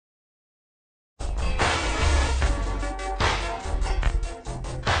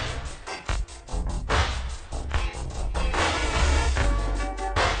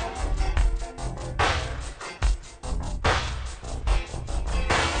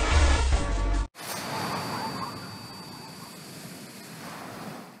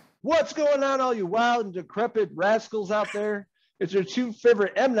What's going on, all you wild and decrepit rascals out there? It's your two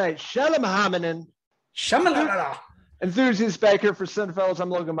favorite M. Night Shyamalan Shamalala. enthusiasts back here for Cinephellas. I'm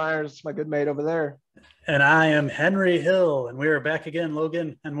Logan Myers, my good mate over there. And I am Henry Hill, and we are back again,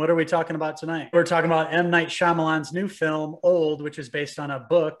 Logan. And what are we talking about tonight? We're talking about M. Night Shyamalan's new film, Old, which is based on a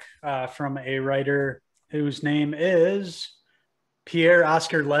book from a writer whose name is Pierre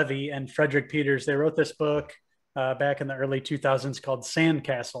Oscar Levy and Frederick Peters. They wrote this book back in the early 2000s called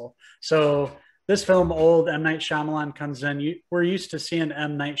Sandcastle. So this film, Old, M. Night Shyamalan comes in. We're used to seeing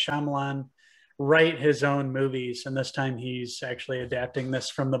M. Night Shyamalan write his own movies, and this time he's actually adapting this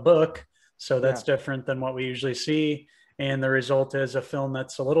from the book. So that's different than what we usually see. And the result is a film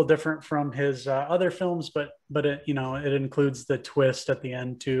that's a little different from his other films, but it, it includes the twist at the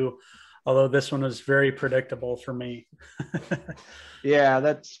end too. Although this one was very predictable for me. Yeah,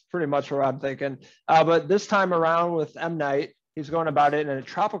 that's pretty much what I'm thinking. But this time around with M. Night, he's going about it in a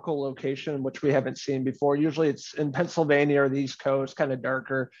tropical location, which we haven't seen before. Usually it's in Pennsylvania or the East Coast, kind of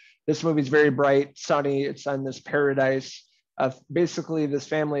darker. This movie's very bright, sunny. It's on this paradise. Basically, this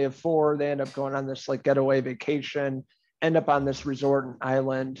family of four, they end up going on this like getaway vacation, end up on this resort and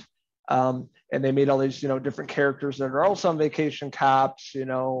island. And they meet all these, different characters that are also on vacation, cops,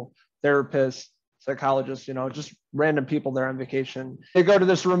 therapists, psychologists, just random people there on vacation. They go to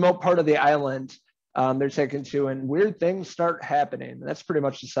this remote part of the island they're taken to, and weird things start happening. And that's pretty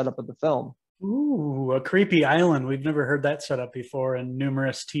much the setup of the film. Ooh, a creepy island. We've never heard that set up before in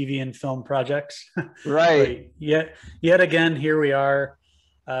numerous TV and film projects. Right. yet again, here we are.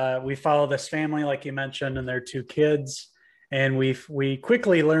 We follow this family, like you mentioned, and their two kids. And we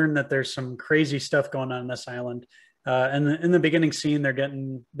quickly learn that there's some crazy stuff going on this island. And in the beginning scene,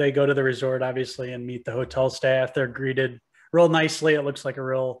 they go to the resort, obviously, and meet the hotel staff. They're greeted real nicely. It looks like a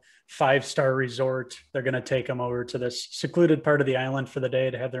real 5-star resort. They're going to take them over to this secluded part of the island for the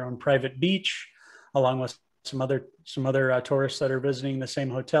day to have their own private beach, along with some other tourists that are visiting the same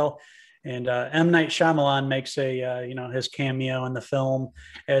hotel. And M. Night Shyamalan makes his cameo in the film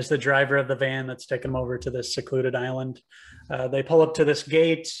as the driver of the van that's taking them over to this secluded island. They pull up to this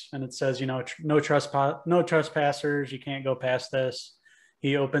gate, and it says, no trespassers. You can't go past this.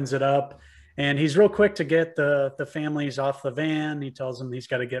 He opens it up, and he's real quick to get the families off the van. He tells them he's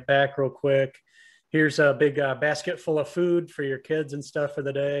got to get back real quick. Here's a big basket full of food for your kids and stuff for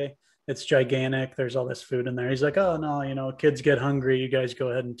the day. It's gigantic. There's all this food in there. He's like, oh, no, kids get hungry. You guys go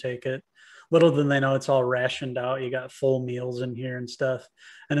ahead and take it. Little than they know, it's all rationed out. You got full meals in here and stuff.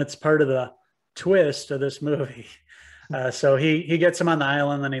 And it's part of the twist of this movie. So he gets them on the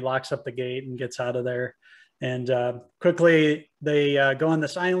island, then he locks up the gate and gets out of there. And quickly they go on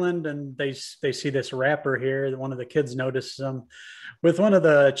this island, and they see this rapper here. One of the kids notices him with one of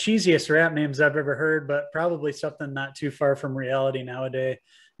the cheesiest rap names I've ever heard, but probably something not too far from reality nowadays.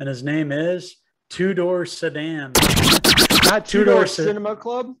 And his name is Two Door Sedan. Not Two Door Cinema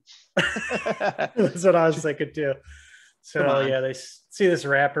Club? That's what I was thinking too. So yeah, they see this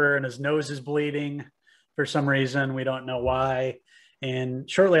rapper, and his nose is bleeding for some reason. We don't know why. And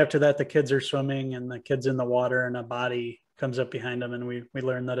shortly after that, the kids are swimming, and the kid's in the water, and a body comes up behind him. And we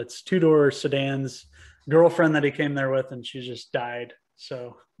learn that it's Two Door Sedan's girlfriend that he came there with, and she just died.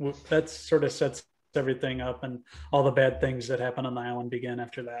 So that sort of sets everything up, and all the bad things that happen on the island begin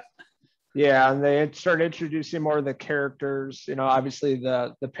after that. Yeah, and they start introducing more of the characters, obviously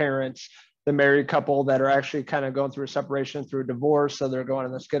the parents, the married couple that are actually kind of going through a separation through a divorce. So they're going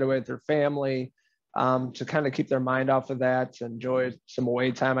on this getaway with their family to kind of keep their mind off of that, enjoy some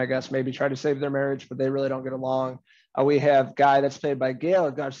away time, I guess, maybe try to save their marriage, but they really don't get along. We have Guy that's played by Gail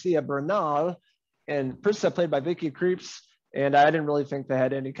Garcia Bernal, and Prissa played by Vicky Creeps. And I didn't really think they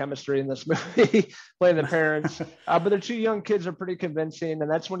had any chemistry in this movie playing the parents. But their two young kids are pretty convincing. And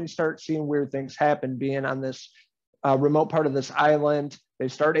that's when you start seeing weird things happen, being on this remote part of this island. They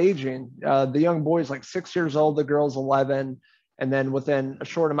start aging. The young boy's like 6 years old. The girl's 11. And then within a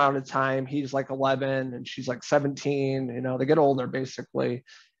short amount of time, he's like 11 and she's like 17. They get older basically.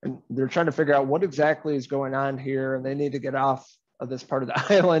 And they're trying to figure out what exactly is going on here. And they need to get off of this part of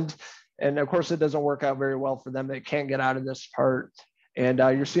the island. And of course, it doesn't work out very well for them. They can't get out of this part. And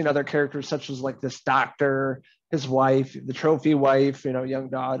you're seeing other characters such as like this doctor, his wife, the trophy wife,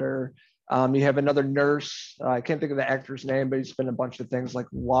 young daughter. You have another nurse. I can't think of the actor's name, but he's been in a bunch of things like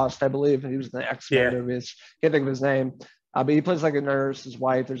Lost, I believe. He was in the X-Men movies. Can't think of his name. But he plays like a nurse, his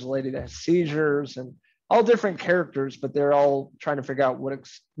wife. There's a lady that has seizures, and all different characters, but they're all trying to figure out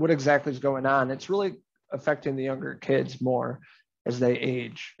what exactly is going on. It's really affecting the younger kids more as they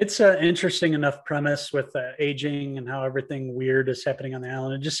age. It's an interesting enough premise with aging and how everything weird is happening on the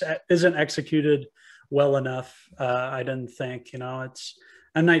island. It just isn't executed well enough. I didn't think, it's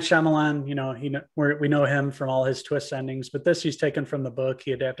M. Night Shyamalan, we know him from all his twist endings, but this he's taken from the book.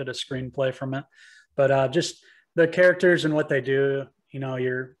 He adapted a screenplay from it. But just the characters and what they do,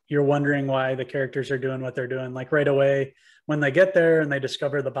 you're wondering why the characters are doing what they're doing. Like right away, when they get there and they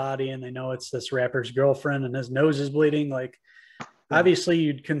discover the body and they know it's this rapper's girlfriend and his nose is bleeding, like obviously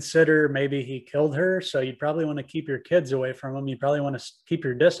you'd consider maybe he killed her. So you'd probably want to keep your kids away from him. You probably want to keep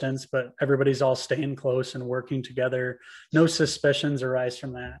your distance, but everybody's all staying close and working together. No suspicions arise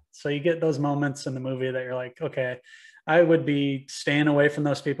from that. So you get those moments in the movie that you're like, okay, I would be staying away from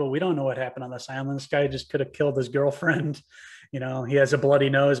those people. We don't know what happened on this island. This guy just could have killed his girlfriend. He has a bloody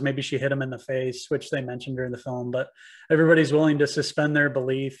nose. Maybe she hit him in the face, which they mentioned during the film, but everybody's willing to suspend their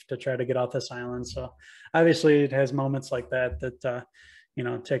belief to try to get off this island. So obviously it has moments like that,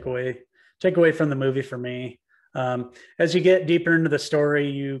 take away from the movie for me. As you get deeper into the story,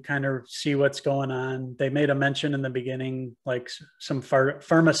 you kind of see what's going on. They made a mention in the beginning, like some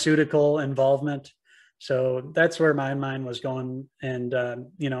pharmaceutical involvement. So that's where my mind was going. And,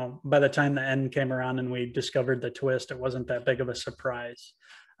 by the time the end came around and we discovered the twist, it wasn't that big of a surprise.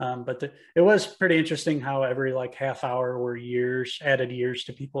 But it was pretty interesting how every like half hour were added years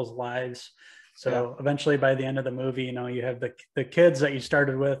to people's lives. So eventually by the end of the movie, you have the kids that you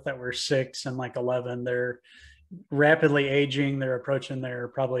started with that were 6 and like 11, they're rapidly aging. They're approaching their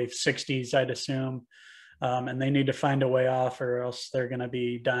probably 60s, I'd assume. And they need to find a way off or else they're going to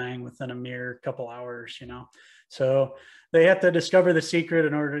be dying within a mere couple hours, So they have to discover the secret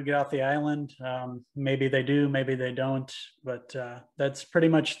in order to get off the island. Maybe they do, maybe they don't, but that's pretty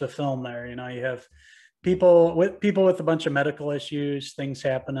much the film there. You have people with a bunch of medical issues, things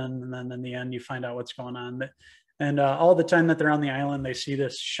happening, and then in the end you find out what's going on. And all the time that they're on the island, they see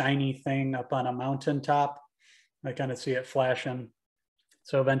this shiny thing up on a mountaintop. I kind of see it flashing.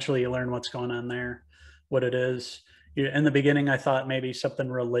 So eventually you learn what's going on there, what it is. In the beginning, I thought maybe something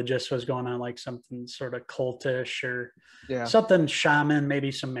religious was going on, like something sort of cultish or something shaman,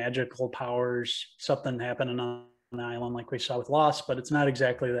 maybe some magical powers, something happening on the island like we saw with Lost, but it's not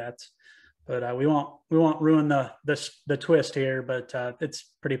exactly that. But we won't ruin the twist here, but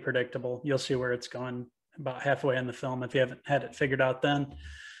it's pretty predictable. You'll see where it's going about halfway in the film. If you haven't had it figured out then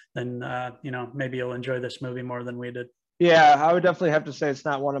maybe you'll enjoy this movie more than we did. Yeah, I would definitely have to say it's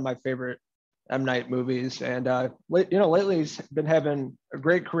not one of my favorite M. Night movies. And, lately he's been having a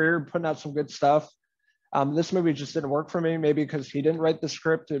great career, putting out some good stuff. This movie just didn't work for me, maybe because he didn't write the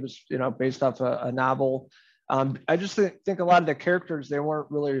script. It was, based off a novel. I just think a lot of the characters, they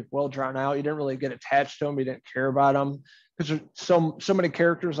weren't really well drawn out. You didn't really get attached to them. You didn't care about them because there's so many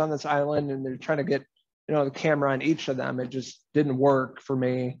characters on this island and they're trying to get, the camera on each of them. It just didn't work for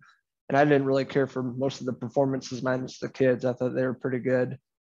me. And I didn't really care for most of the performances minus the kids. I thought they were pretty good.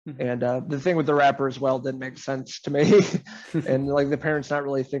 And the thing with the rapper as well didn't make sense to me. And like the parents not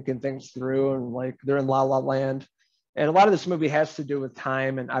really thinking things through and like they're in La La Land. And a lot of this movie has to do with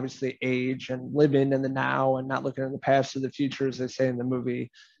time and obviously age and living in the now and not looking in the past or the future, as they say in the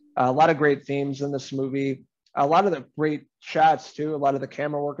movie. A lot of great themes in this movie. A lot of the great shots too. A lot of the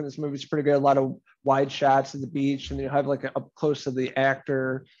camera work in this movie is pretty good. A lot of wide shots of the beach and you have like up close of the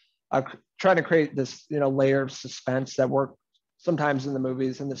actor. Trying to create this, layer of suspense that work sometimes in the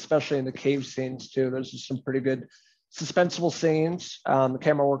movies and especially in the cave scenes too. There's just some pretty good suspenseful scenes. The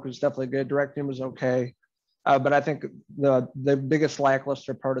camera work was definitely good. Directing was okay. But I think the biggest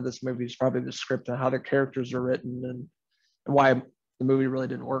lackluster part of this movie is probably the script and how the characters are written and why the movie really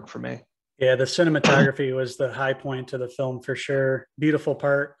didn't work for me. Yeah, the cinematography was the high point of the film for sure. Beautiful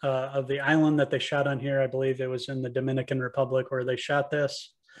part of the island that they shot on here. I believe it was in the Dominican Republic where they shot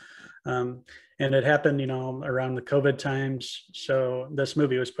this. And it happened, around the COVID times. So this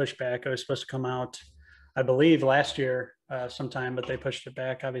movie was pushed back. It was supposed to come out, I believe, last year sometime, but they pushed it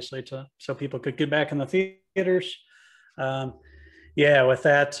back, obviously, so people could get back in the theaters. With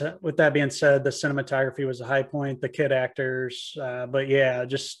that being said, the cinematography was a high point, the kid actors, but yeah,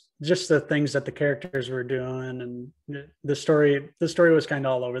 just the things that the characters were doing, and the story was kind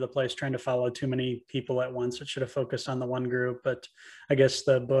of all over the place, trying to follow too many people at once. It should have focused on the one group, but I guess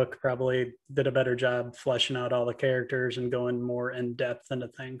the book probably did a better job fleshing out all the characters and going more in depth into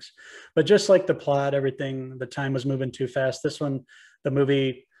things. But just like the plot, everything, the time was moving too fast. This one, the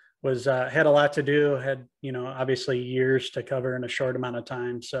movie was had a lot to do, had obviously years to cover in a short amount of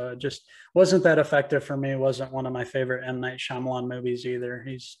time, so it just wasn't that effective for me. It wasn't one of my favorite M. Night Shyamalan movies either.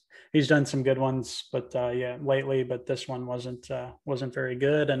 He's done some good ones, but lately, but this one wasn't very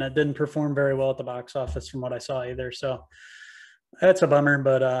good, and it didn't perform very well at the box office from what I saw either. So that's a bummer.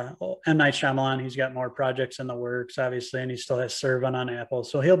 But M. Night Shyamalan, he's got more projects in the works, obviously, and he still has Servant on Apple,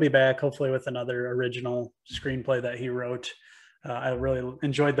 so he'll be back hopefully with another original screenplay that he wrote. I really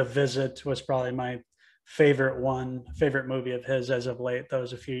enjoyed The Visit. Was probably my favorite movie of his as of late. That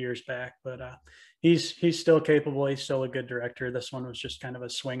was a few years back, but he's still capable. He's still a good director. This one was just kind of a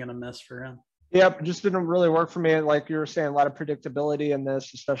swing and a miss for him. Yep, just didn't really work for me. Like you were saying, a lot of predictability in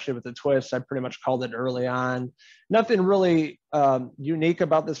this, especially with the twist. I pretty much called it early on. Nothing really unique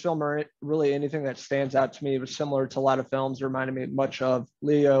about this film or really anything that stands out to me. It was similar to a lot of films. It reminded me much of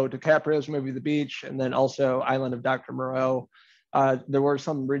Leo DiCaprio's movie The Beach, and then also Island of Dr. Moreau. There were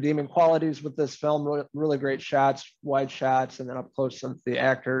some redeeming qualities with this film, really great shots, wide shots, and then up close of the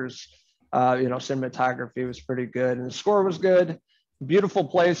actors. Cinematography was pretty good, and the score was good. Beautiful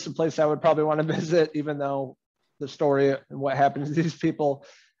place, a place I would probably want to visit, even though the story and what happens to these people.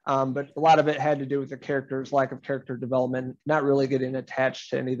 But a lot of it had to do with the characters, lack of character development, not really getting attached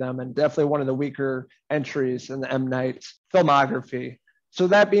to any of them, and definitely one of the weaker entries in the M. Night filmography. So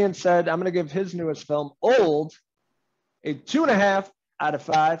that being said, I'm going to give his newest film, Old, a 2.5 out of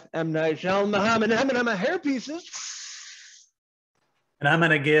 5 M. Night Shyamalan M&M hair pieces. And I'm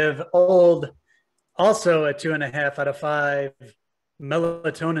going to give Old also a 2.5 out of 5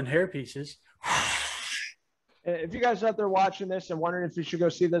 melatonin hair pieces. If you guys are out there watching this and wondering if you should go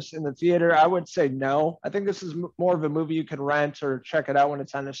see this in the theater, I would say no. I think this is more of a movie you can rent or check it out when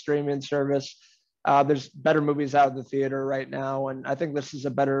it's on a streaming service. There's better movies out in the theater right now, and I think this is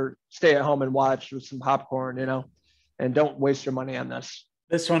a better stay at home and watch with some popcorn, and don't waste your money on this.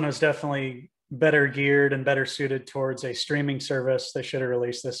 This one was definitely better geared and better suited towards a streaming service. They should have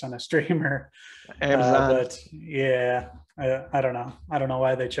released this on a streamer. Amazon. But yeah, I don't know. I don't know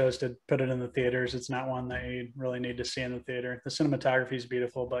why they chose to put it in the theaters. It's not one that you really need to see in the theater. The cinematography is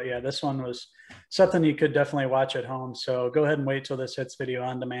beautiful, but yeah, this one was something you could definitely watch at home. So go ahead and wait till this hits video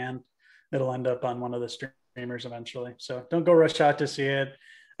on demand. It'll end up on one of the streamers eventually. So don't go rush out to see it.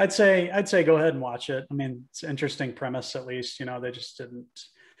 I'd say go ahead and watch it. I mean, it's an interesting premise, at least. They just didn't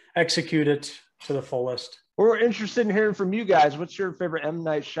execute it to the fullest. We're interested in hearing from you guys. What's your favorite M.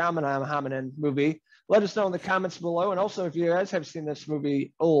 Night Shyamalan movie? Let us know in the comments below. And also, if you guys have seen this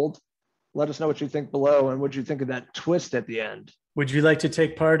movie, Old, let us know what you think below and what you think of that twist at the end. Would you like to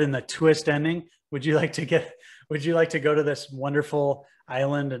take part in the twist ending? Would you like to go to this wonderful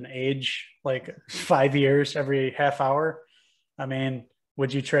island and age like 5 years every half hour? I mean,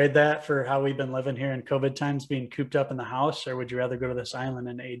 would you trade that for how we've been living here in COVID times, being cooped up in the house? Or would you rather go to this island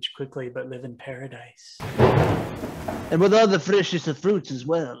and age quickly but live in paradise? And with all the freshest of fruits as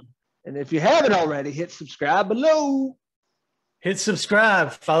well. And if you haven't already, hit subscribe below. Hit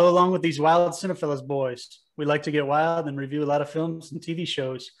subscribe. Follow along with these wild Cinephellas boys. We like to get wild and review a lot of films and TV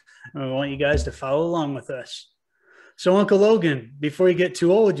shows. And we want you guys to follow along with us. So, Uncle Logan, before you get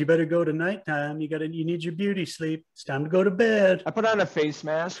too old, you better go to nighttime. You need your beauty sleep. It's time to go to bed. I put on a face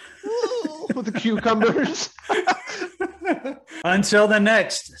mask with the cucumbers. Until the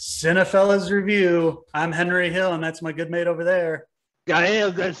next Cinephellas review, I'm Henry Hill, and that's my good mate over there,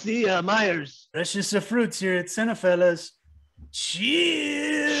 Gael Garcia Myers. Precious the fruits here at Cinephellas.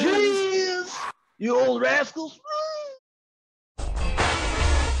 Cheers! Cheers, you old rascals.